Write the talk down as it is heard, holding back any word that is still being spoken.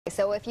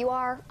So if you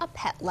are a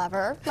pet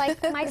lover like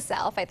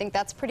myself, I think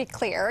that's pretty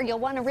clear, you'll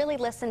want to really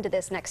listen to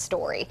this next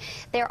story.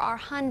 There are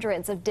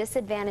hundreds of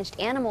disadvantaged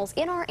animals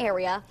in our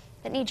area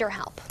that need your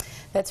help.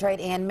 That's right,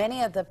 and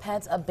many of the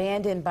pets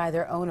abandoned by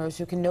their owners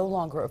who can no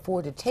longer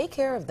afford to take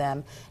care of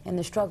them in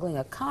the struggling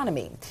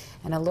economy.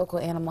 And a local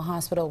animal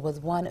hospital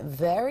with one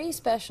very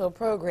special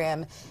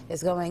program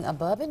is going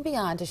above and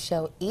beyond to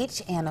show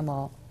each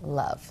animal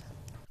love.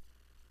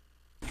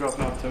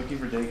 Dropping off Toki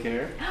for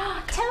daycare.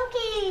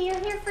 Toki, you're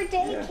here for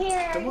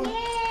daycare.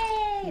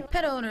 Yay!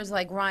 Pet owners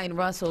like Ryan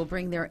Russell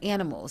bring their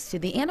animals to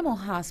the Animal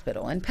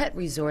Hospital and Pet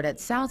Resort at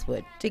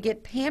Southwood to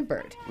get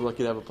pampered. We're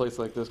lucky to have a place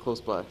like this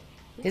close by.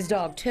 His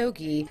dog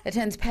Toki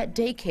attends pet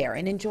daycare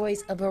and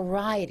enjoys a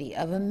variety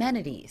of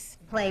amenities.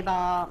 Play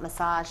ball,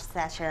 massage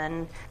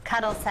session,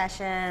 cuddle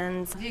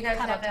sessions. Do you guys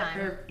cuddle have that time.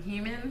 for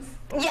humans?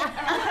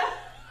 Yeah.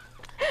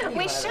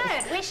 We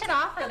should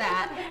offer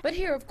that. But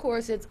here, of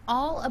course, it's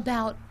all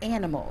about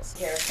animals.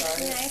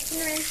 Nice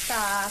and rinsed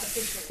off.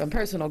 From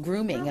personal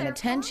grooming and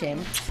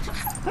attention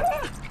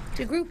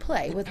to group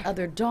play with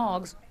other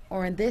dogs,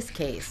 or in this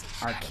case,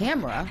 our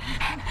camera.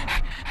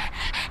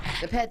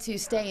 The pets who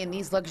stay in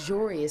these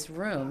luxurious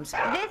rooms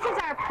This is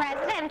our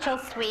presidential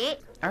suite.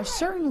 are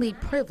certainly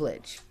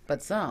privileged,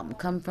 but some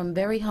come from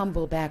very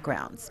humble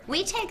backgrounds.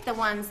 We take the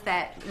ones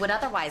that would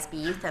otherwise be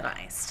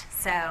euthanized.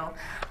 So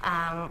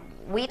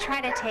we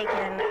try to take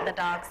in the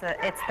dogs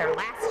that it's their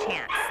last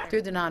chance.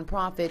 Through the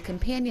nonprofit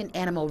Companion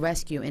Animal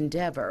Rescue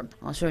Endeavor,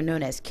 also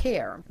known as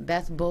CARE,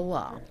 Beth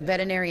Bola,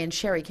 veterinarian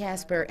Sherry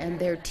Casper, and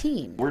their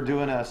team. We're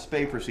doing a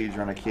spay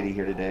procedure on a kitty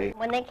here today.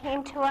 When they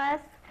came to us,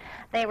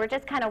 they were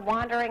just kind of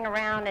wandering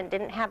around and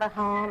didn't have a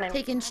home. And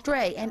Taken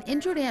stray and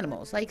injured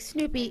animals like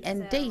Snoopy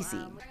and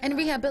Daisy and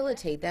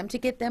rehabilitate them to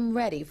get them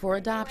ready for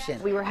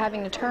adoption. We were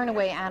having to turn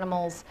away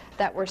animals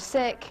that were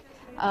sick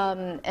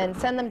and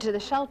send them to the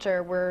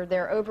shelter where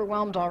they're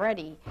overwhelmed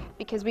already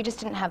because we just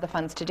didn't have the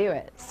funds to do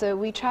it. So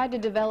we tried to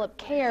develop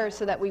CARE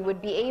so that we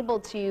would be able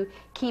to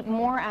keep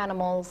more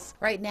animals.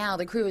 Right now,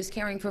 the crew is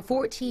caring for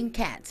 14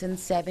 cats and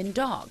 7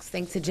 dogs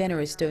thanks to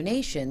generous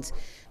donations.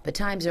 But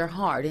times are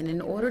hard, and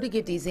in order to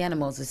give these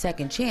animals a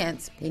second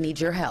chance, they need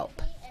your help.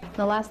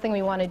 The last thing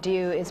we want to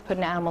do is put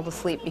an animal to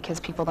sleep because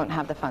people don't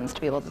have the funds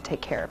to be able to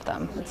take care of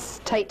them. It's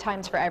tight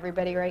times for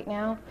everybody right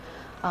now.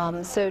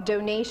 So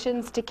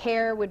donations to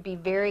CARE would be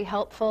very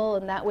helpful,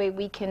 and that way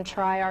we can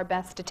try our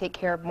best to take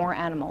care of more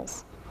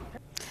animals.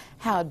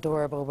 How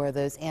adorable were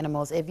those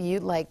animals? If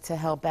you'd like to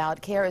help out,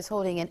 CARE is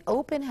holding an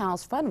open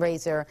house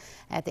fundraiser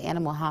at the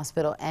Animal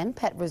Hospital and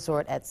Pet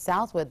Resort at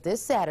Southwood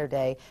this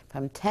Saturday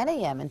from 10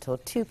 a.m. until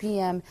 2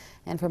 p.m.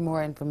 And for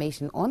more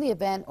information on the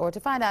event or to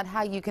find out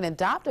how you can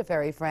adopt a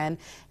furry friend,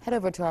 head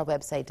over to our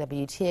website,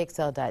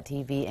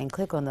 WTXL.tv, and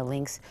click on the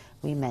links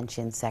we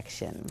mentioned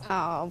section.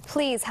 Oh,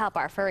 please help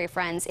our furry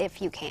friends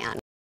if you can.